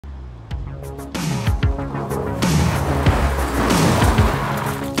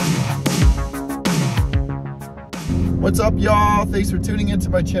What's up, y'all? Thanks for tuning into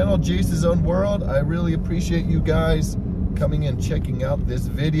my channel, Jace's Own World. I really appreciate you guys coming and checking out this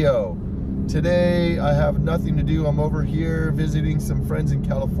video. Today, I have nothing to do. I'm over here visiting some friends in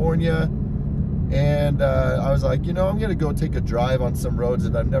California. And I was like, you know, I'm gonna go take a drive on some roads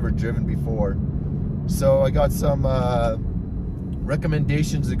that I've never driven before. So I got some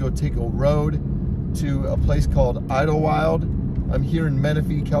recommendations to go take a road to a place called Idlewild. I'm here in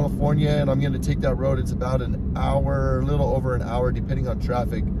Menifee, California, and I'm going to take that road. It's about an hour, a little over an hour, depending on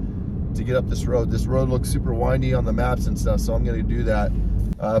traffic, to get up this road. This road looks super windy on the maps and stuff, so I'm going to do that.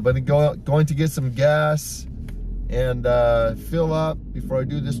 But I'm going to get some gas and fill up before I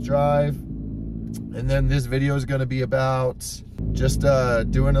do this drive. And then this video is going to be about just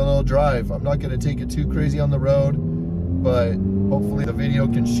doing a little drive. I'm not going to take it too crazy on the road, but hopefully the video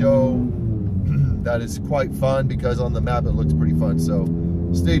can show that is quite fun, because on the map it looks pretty fun. So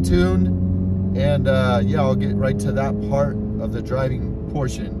stay tuned, and yeah, I'll get right to that part of the driving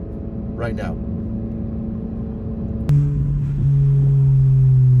portion right now.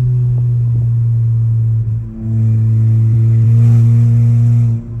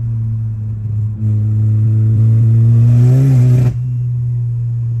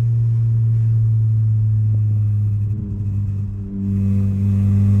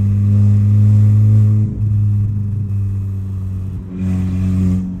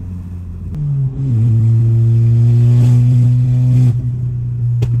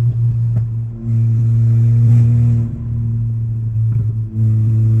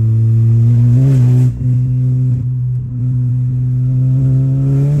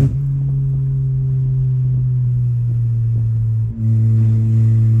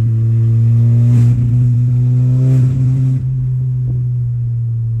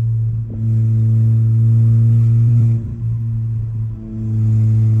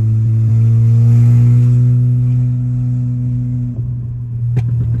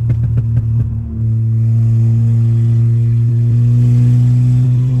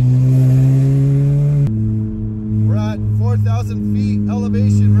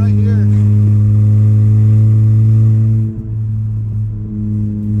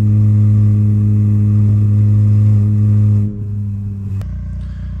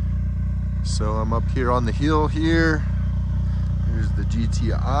 So I'm up here on the hill here. Here's the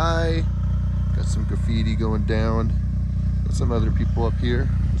GTI. Got some graffiti going down. Got some other people up here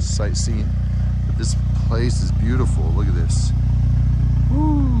sightseeing. But this place is beautiful. Look at this.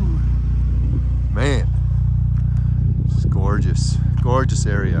 Woo! Man, this is gorgeous. Gorgeous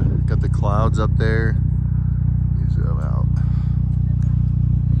area. Got the clouds up there. Zoom out.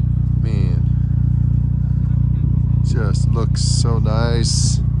 Man, just looks so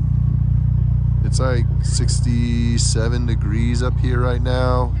nice. It's like 67 degrees up here right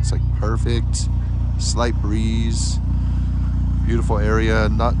now. It's like perfect. Slight breeze. Beautiful area.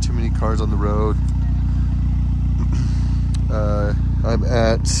 Not too many cars on the road. I'm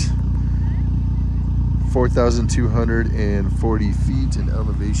at 4,240 feet in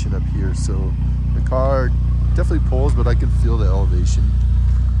elevation up here. So the car definitely pulls, but I can feel the elevation.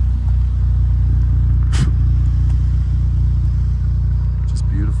 Just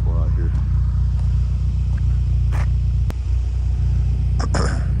beautiful out here.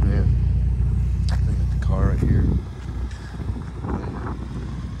 Man, I got the car right here.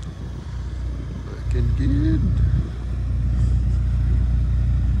 Looking good.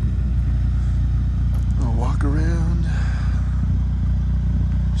 I'll walk around.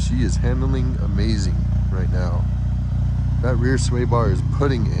 She is handling amazing right now. That rear sway bar is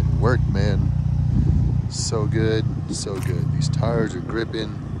putting in work, man. So good, so good. These tires are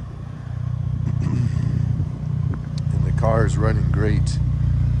gripping. Car is running great.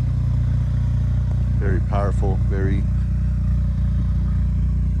 Very powerful, very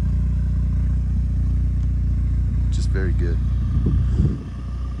just very good.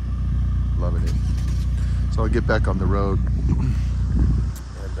 Loving it. So I'll get back on the road and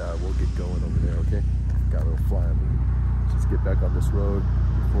we'll get going over there, okay? Got a little fly on me. Just get back on this road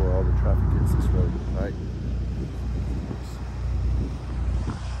before all the traffic hits this road, all right?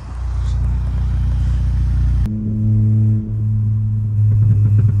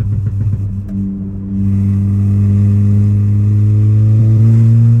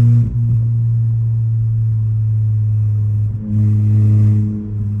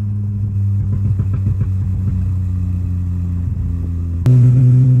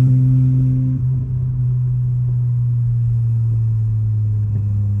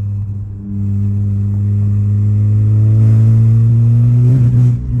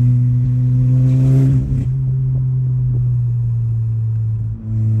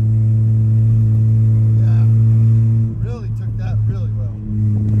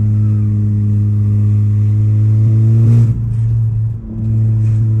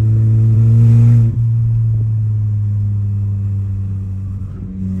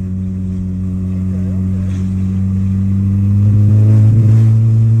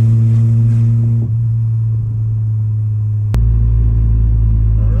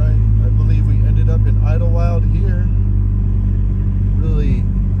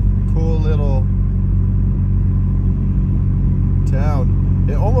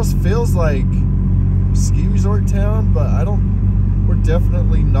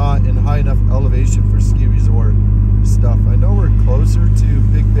 probably not in high enough elevation for ski resort stuff. I know we're closer to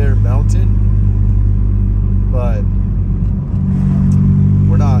Big Bear Mountain, but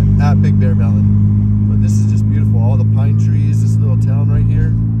we're not at Big Bear Mountain. But this is just beautiful. All the pine trees, this little town right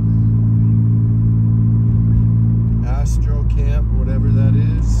here. Astro Camp, whatever that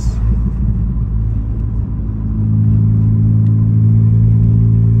is.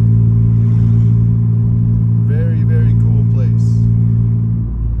 Very, very cool place.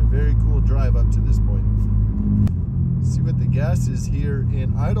 A very cool drive up to this point. Let's see what the gas is here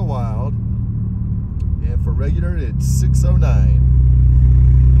in Idlewild. And for regular, it's $6.09.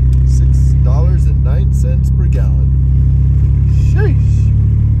 $6.09 per gallon. Sheesh.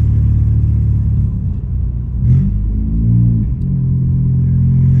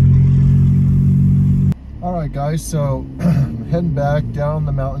 Alright guys, so I'm heading back down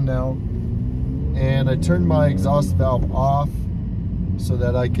the mountain now, and I turned my exhaust valve off so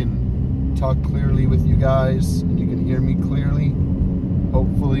that I can talk clearly with you guys and you can hear me clearly,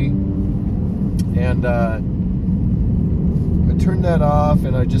 hopefully. And I turned that off,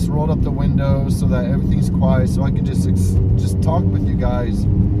 and I just rolled up the windows so that everything's quiet, so I can just talk with you guys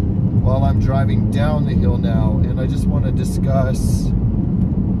while I'm driving down the hill now. And I just want to discuss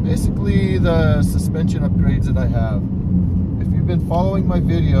basically the suspension upgrades that I have. If you've been following my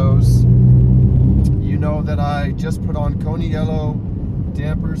videos, you know that I just put on Koni yellow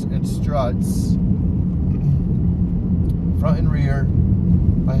dampers and struts, front and rear.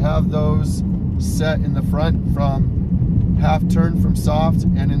 I have those set in the front from half turn from soft,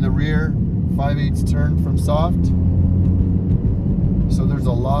 and in the rear 5/8 turn from soft. So there's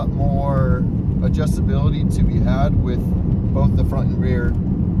a lot more adjustability to be had with both the front and rear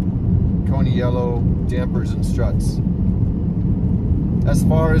Koni yellow dampers and struts. As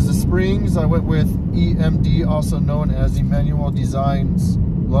far as the springs, I went with EMD, also known as Emmanuel Design's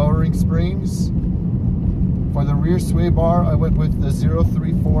Lowering Springs. For the rear sway bar, I went with the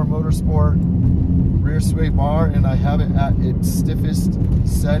 034 Motorsport rear sway bar, and I have it at its stiffest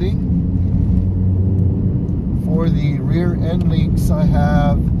setting. For the rear end links, I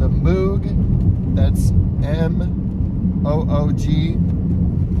have the Moog, that's MOOG.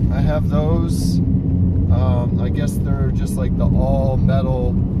 I have those. I guess they're just like the all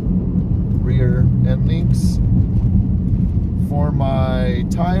metal rear end links. For my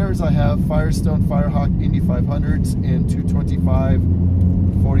tires, I have Firestone Firehawk Indy 500s and 225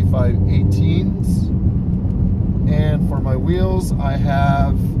 45 18s. And for my wheels, I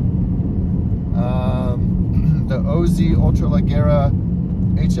have the OZ Ultraleggera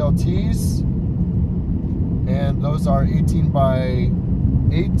HLTs, and those are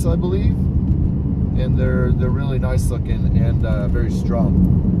 18x8s, I believe, and they're really nice looking and very strong.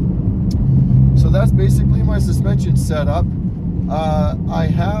 So that's basically my suspension setup. I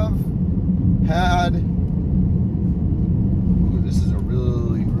have had, ooh, this is a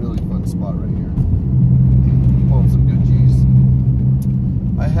really fun spot right here. Pulling some good G's.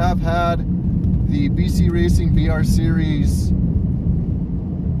 I have had the BC Racing VR Series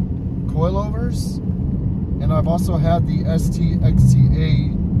coilovers, and I've also had the ST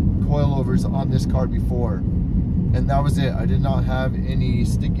XTA coilovers on this car before, and that was it. I did not have any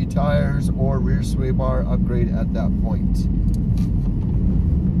sticky tires or rear sway bar upgrade at that point.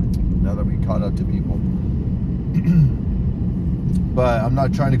 Now that we caught up to people. But I'm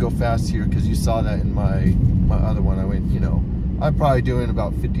not trying to go fast here because you saw that in my other one. I went, you know, I'm probably doing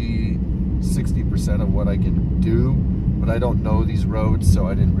about 50-60% of what I can do, but I don't know these roads, so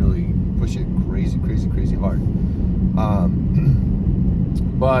I didn't really push it crazy hard.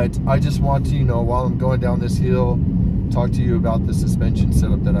 But I just want to, you know, while I'm going down this hill, talk to you about the suspension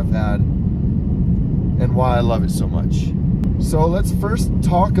setup that I've had and why I love it so much. So let's first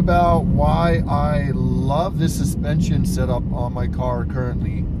talk about why I love this suspension setup on my car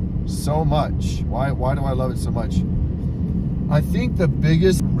currently so much. Why do I love it so much? I think the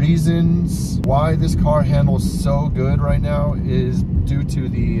biggest reasons why this car handles so good right now is due to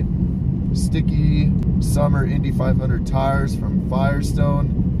the sticky summer Indy 500 tires from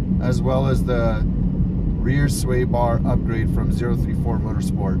Firestone, as well as the rear sway bar upgrade from 034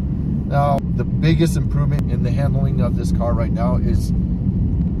 Motorsport. Now, the biggest improvement in the handling of this car right now is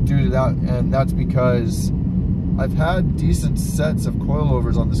due to that, and that's because I've had decent sets of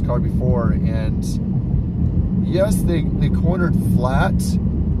coilovers on this car before, and yes, they cornered flat,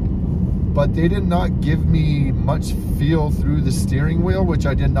 but they did not give me much feel through the steering wheel, which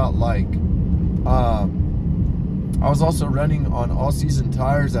I did not like. I was also running on all-season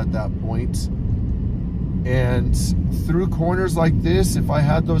tires at that point, and through corners like this, if I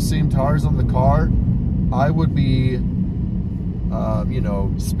had those same tires on the car, I would be you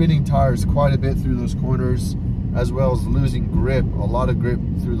know, spinning tires quite a bit through those corners, as well as losing grip, a lot of grip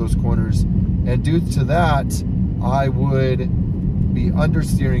through those corners. And due to that, I would be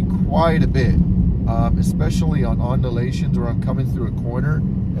understeering quite a bit, especially on undulations where I'm coming through a corner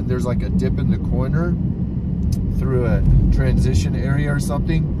and there's like a dip in the corner through a transition area or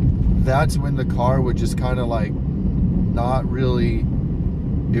something. That's when the car would just kind of like not really,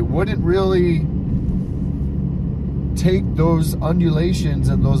 it wouldn't really take those undulations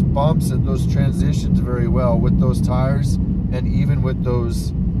and those bumps and those transitions very well with those tires, and even with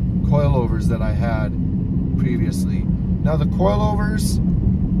those coilovers that I had previously. Now the coilovers,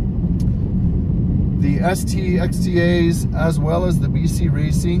 the ST XTAs as well as the BC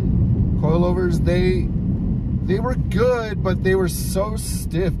Racing coilovers, they were good, but they were so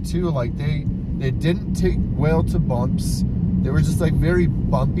stiff too. Like they didn't take well to bumps. They were just like very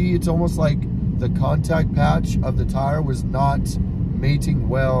bumpy. It's almost like the contact patch of the tire was not mating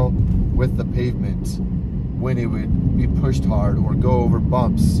well with the pavement when it would be pushed hard or go over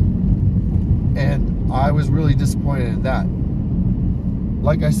bumps. And I was really disappointed in that.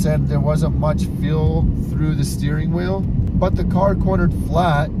 Like I said, there wasn't much feel through the steering wheel, but the car cornered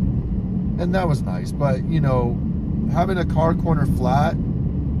flat, and that was nice. But you know, having a car corner flat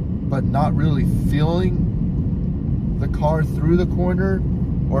but not really feeling the car through the corner,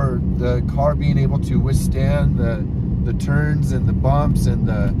 or the car being able to withstand the turns and the bumps and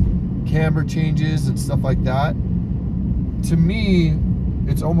the camber changes and stuff like that, to me,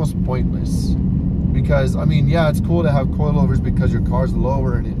 it's almost pointless. Because, I mean, yeah, it's cool to have coilovers because your car's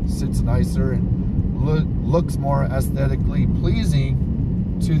lower and it sits nicer and looks more aesthetically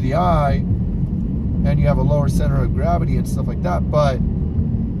pleasing to the eye, and you have a lower center of gravity and stuff like that. But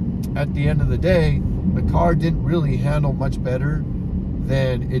at the end of the day, the car didn't really handle much better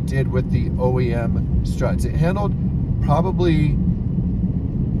than it did with the OEM struts. It handled probably,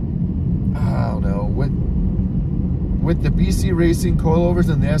 I don't know, with the BC Racing coilovers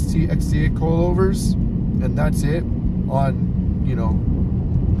and the ST XTA coilovers, and that's it on, you know,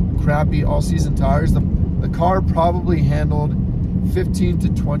 crappy all-season tires. The car probably handled 15 to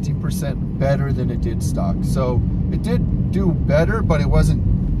 20% better than it did stock. So it did do better, but it wasn't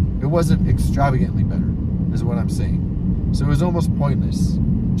extravagantly better, is what I'm saying. So it was almost pointless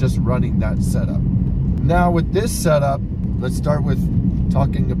just running that setup. Now with this setup, let's start with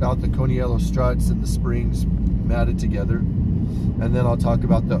talking about the Koni yellow struts and the springs matted together, and then I'll talk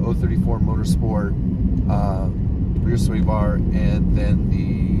about the 034 Motorsport rear sway bar and then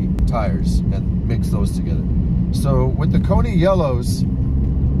the tires, and mix those together. So with the Koni yellows,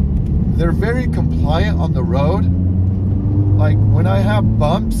 they're very compliant on the road. Like when I have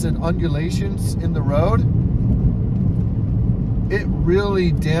bumps and undulations in the road, it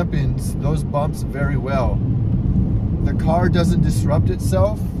really dampens those bumps very well. The car doesn't disrupt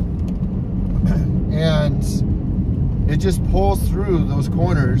itself, and it just pulls through those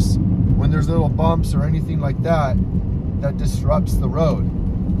corners when there's little bumps or anything like that that disrupts the road.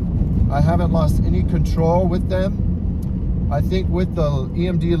 I haven't lost any control with them. I think with the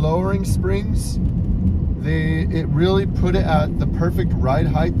EMD Lowering Springs, it really put it at the perfect ride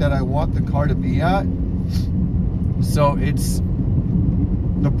height that I want the car to be at. So it's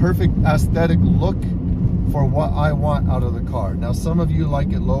the perfect aesthetic look for what I want out of the car. Now some of you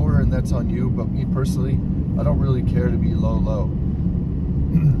like it lower, and that's on you, but me personally, I don't really care to be low.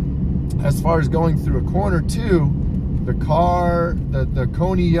 As far as going through a corner too, the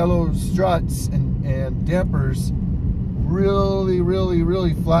Koni yellow struts and dampers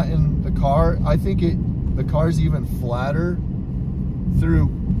really flatten the car. I think the car's even flatter through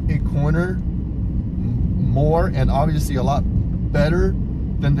a corner more, and obviously a lot better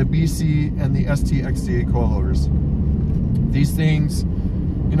than the BC and the ST XTA coilovers. These things,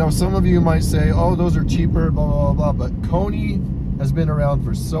 you know, some of you might say, oh, those are cheaper, blah, blah, blah, but Koni has been around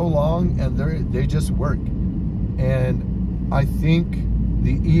for so long, and they just work. And I think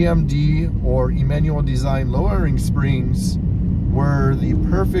the EMD or Emmanuel Design Lowering Springs were the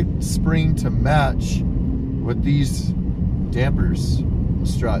perfect spring to match with these dampers,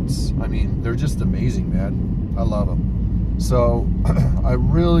 struts. I mean, they're just amazing, man. I love them. So I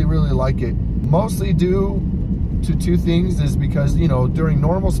really like it. Mostly due to two things, is because, you know, during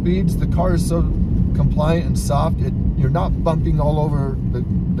normal speeds, the car is so compliant and soft. You're not bumping all over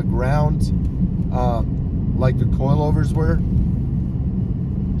the ground like the coilovers were.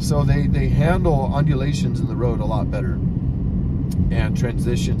 So they handle undulations in the road a lot better, and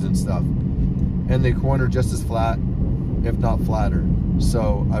transitions and stuff. And they corner just as flat, if not flatter.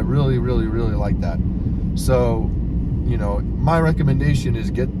 So I really like that. So, you know, my recommendation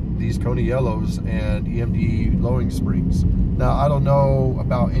is get these Koni yellows and EMD Lowering Springs. Now, I don't know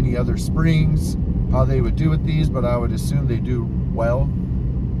about any other springs, how they would do with these, but I would assume they do well.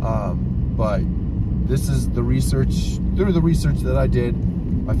 But this is the research, through the research that I did,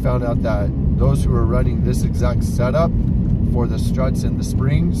 I found out that those who are running this exact setup for the struts and the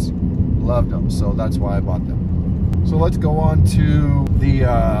springs loved them, so that's why I bought them. So let's go on to the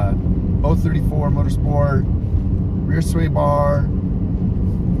 034 Motorsport rear sway bar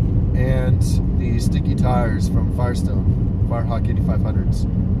and the sticky tires from Firestone, Firehawk 8500s.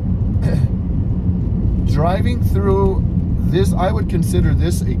 Driving through this, I would consider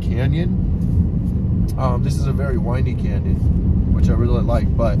this a canyon. This is a very windy canyon, which I really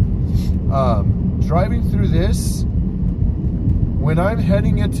like, but driving through this, when I'm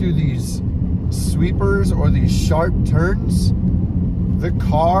heading into these sweepers or these sharp turns, the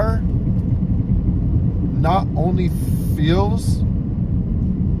car not only feels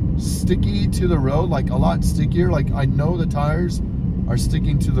sticky to the road, like a lot stickier, like I know the tires are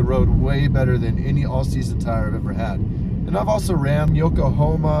sticking to the road way better than any all-season tire I've ever had. And I've also ran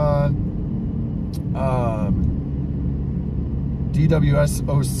Yokohama DWS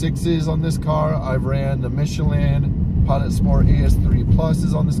 06s on this car. I've ran the Michelin Pilot Sport AS3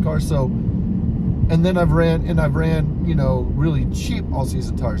 Pluses on this car. So, and then I've ran, you know, really cheap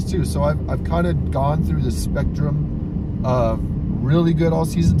all-season tires too. So I've kind of gone through the spectrum of really good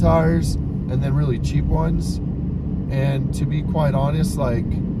all-season tires and then really cheap ones. And to be quite honest, like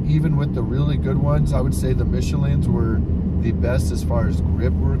even with the really good ones, I would say the Michelins were the best as far as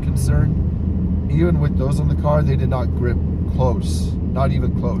grip were concerned. Even with those on the car, they did not grip close, not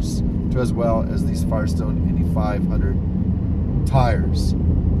even close to as well as these Firestone Indy 500 tires.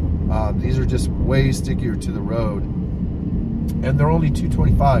 These are just way stickier to the road, and they're only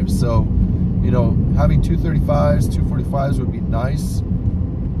 225. So, you know, having 235s, 245s would be nice,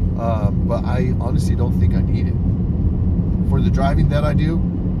 but I honestly don't think I need it for the driving that I do,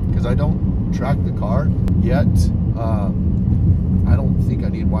 because I don't track the car yet. I don't think I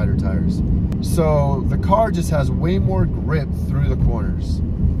need wider tires. So the car just has way more grip through the corners.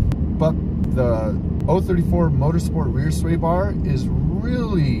 But the 034 Motorsport rear sway bar is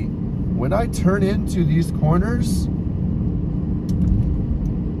really, when I turn into these corners,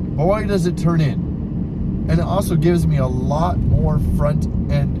 boy does it turn in. And it also gives me a lot more front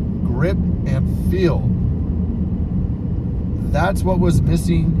end grip and feel. That's what was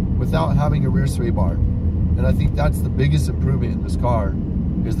missing without having a rear sway bar. And I think that's the biggest improvement in this car,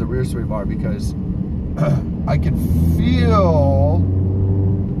 is the rear sway bar, because I can feel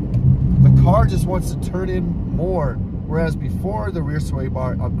the car just wants to turn in more. Whereas before the rear sway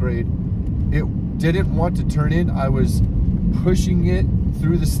bar upgrade, it didn't want to turn in. I was pushing it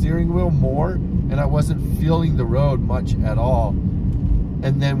through the steering wheel more, and I wasn't feeling the road much at all.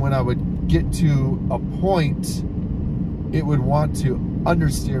 And then when I would get to a point, it would want to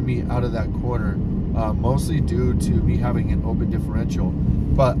understeer me out of that corner. Mostly due to me having an open differential,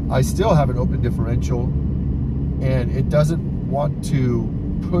 but I still have an open differential, and it doesn't want to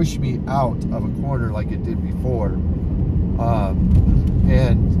push me out of a corner like it did before.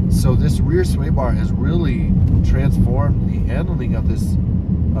 And so this rear sway bar has really transformed the handling of this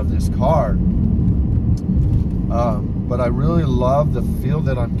car. But I really love the feel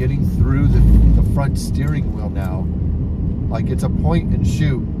that I'm getting through the front steering wheel now. Like it's a point and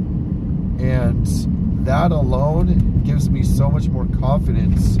shoot. And that alone gives me so much more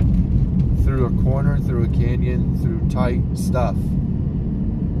confidence through a corner, through a canyon, through tight stuff.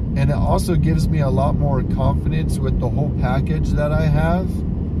 And it also gives me a lot more confidence with the whole package that I have.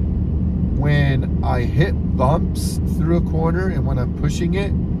 When I hit bumps through a corner and when I'm pushing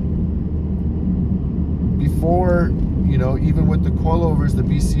it, before, you know, even with the coilovers, the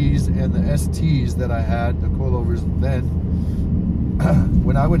BCs and the STs that I had, the coilovers then,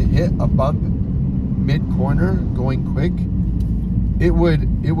 when I would hit a bump mid-corner going quick, it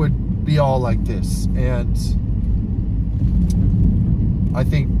would be all like this. And I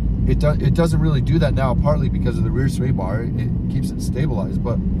think it doesn't really do that now, partly because of the rear sway bar. It keeps it stabilized,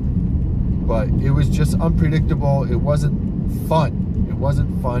 but it was just unpredictable. It wasn't fun. It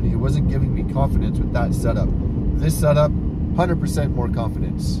wasn't giving me confidence with that setup. This setup, 100% more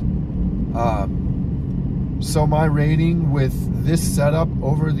confidence. So my rating with this setup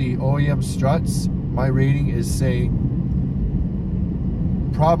over the OEM struts, my rating is saying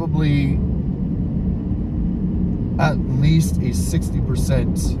probably at least a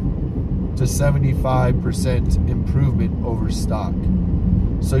 60% to 75% improvement over stock.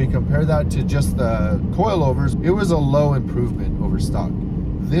 So you compare that to just the coilovers, it was a low improvement over stock.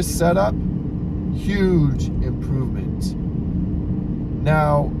 This setup, huge improvement.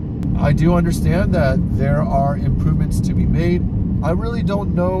 Now, I do understand that there are improvements to be made. I really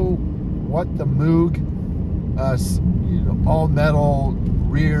don't know what the Moog, all metal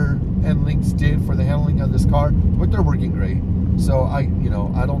rear end links did for the handling of this car, but they're working great. So I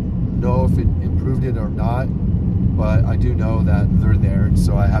don't know if it improved it or not, but I do know that they're there, and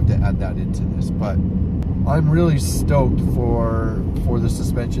so I have to add that into this. But I'm really stoked for the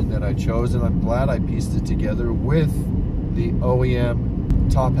suspension that I chose, and I'm glad I pieced it together with the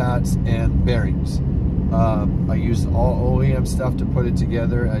OEM top hats and bearings. I used all OEM stuff to put it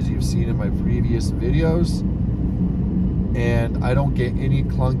together, as you've seen in my previous videos, and I don't get any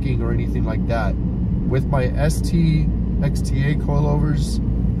clunking or anything like that. With my ST XTA coilovers,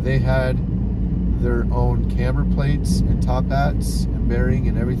 they had their own camber plates and top hats and bearing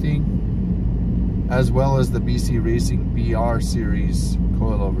and everything, as well as the BC Racing BR series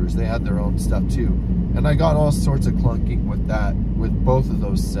coilovers. They had their own stuff too. And I got all sorts of clunking with that, with both of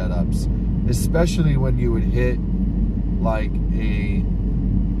those setups, especially when you would hit like a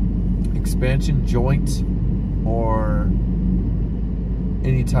expansion joint or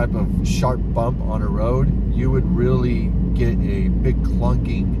any type of sharp bump on a road. You would really get a big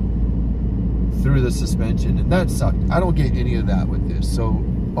clunking through the suspension, and that sucked. I don't get any of that with this. So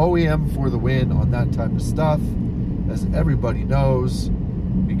OEM for the win on that type of stuff, as everybody knows,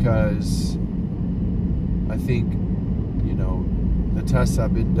 because I think, the tests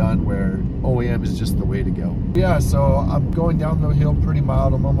have been done where OEM is just the way to go. Yeah, so I'm going down the hill pretty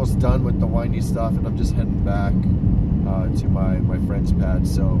mild. I'm almost done with the windy stuff, and I'm just heading back to my friend's pad.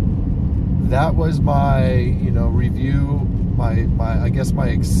 So that was my review, I guess my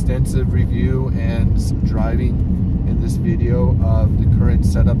extensive review and some driving in this video of the current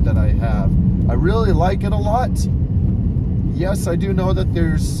setup that I have. I really like it a lot. Yes, I do know that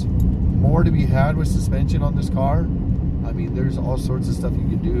there's more to be had with suspension on this car. I mean, there's all sorts of stuff you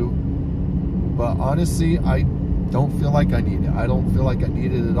can do, but honestly, I don't feel like I need it. I don't feel like I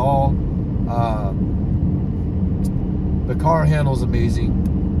need it at all. The car handles amazing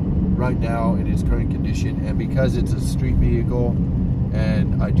right now in its current condition, and because it's a street vehicle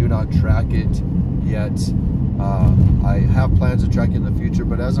and I do not track it yet, I have plans to track it in the future,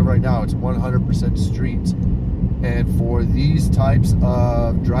 but as of right now, it's 100% street. And for these types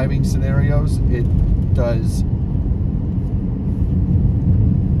of driving scenarios, it does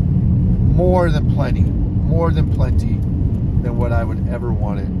more than plenty than what I would ever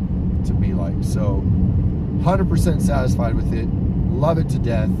want it to be like. So 100% satisfied with it, love it to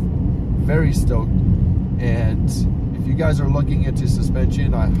death, very stoked. And if you guys are looking into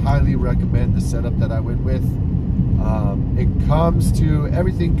suspension, I highly recommend the setup that I went with.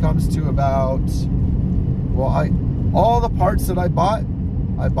 Everything comes to about, all the parts that I bought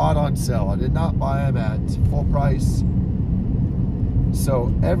on sale. I did not buy them at full price.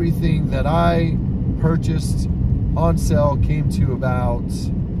 So everything that I purchased on sale came to about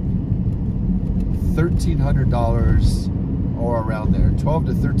 $1,300 or around there,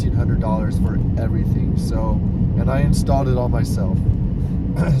 $1,200 to $1,300 for everything. So, and I installed it all myself.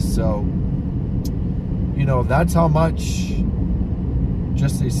 So, that's how much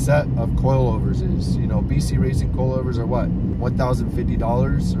just a set of coilovers is. BC Racing coilovers are what,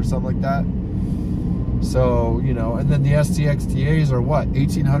 $1,050 or something like that. So, and then the STXTAs are what,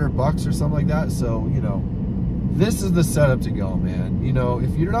 1,800 bucks or something like that. So, this is the setup to go, man.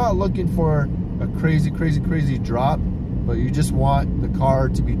 If you're not looking for a crazy drop, but you just want the car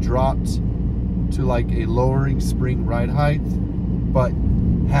to be dropped to like a lowering spring ride height, but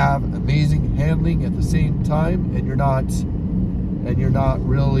have amazing handling at the same time, and you're not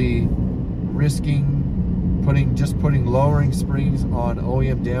really risking putting lowering springs on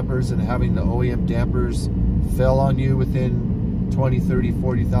OEM dampers and having the OEM dampers fail on you within 20, 30,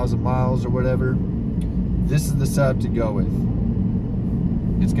 40,000 miles or whatever. This is the setup to go with.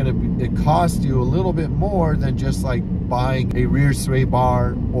 It costs you a little bit more than just like buying a rear sway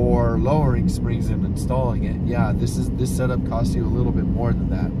bar or lowering springs and installing it. Yeah, this setup costs you a little bit more than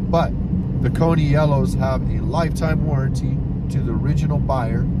that. But the Koni yellows have a lifetime warranty to the original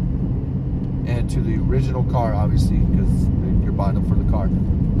buyer and to the original car, obviously, because you're buying them for the car.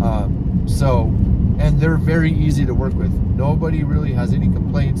 And they're very easy to work with. Nobody really has any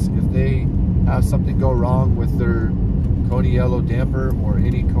complaints if they have something go wrong with their Koni yellow damper or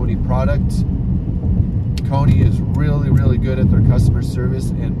any Koni product. Koni is really good at their customer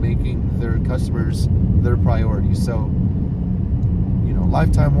service and making their customers their priority. So,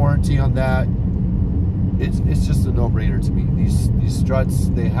 lifetime warranty on that. It's just a no-brainer to me. These struts,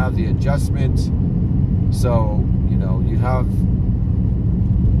 they have the adjustment. So, you have,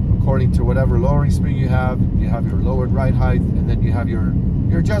 according to whatever lowering spring you have your lowered ride height, and then you have your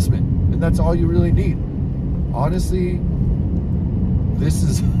your adjustment, and that's all you really need. Honestly, this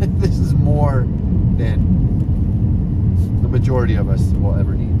is this is more than the majority of us will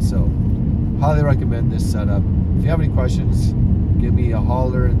ever need. So highly recommend this setup. If you have any questions, give me a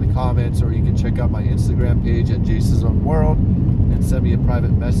holler in the comments, or you can check out my Instagram page at Jason's Own World and send me a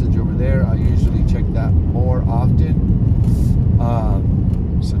private message over there. I usually check that more often.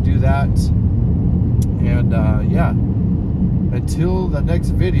 So do that. And yeah, until the next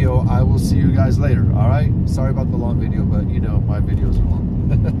video, I will see you guys later. All right, sorry about the long video, but you know my videos are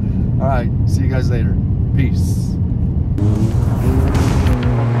long. All right, see you guys later. Peace.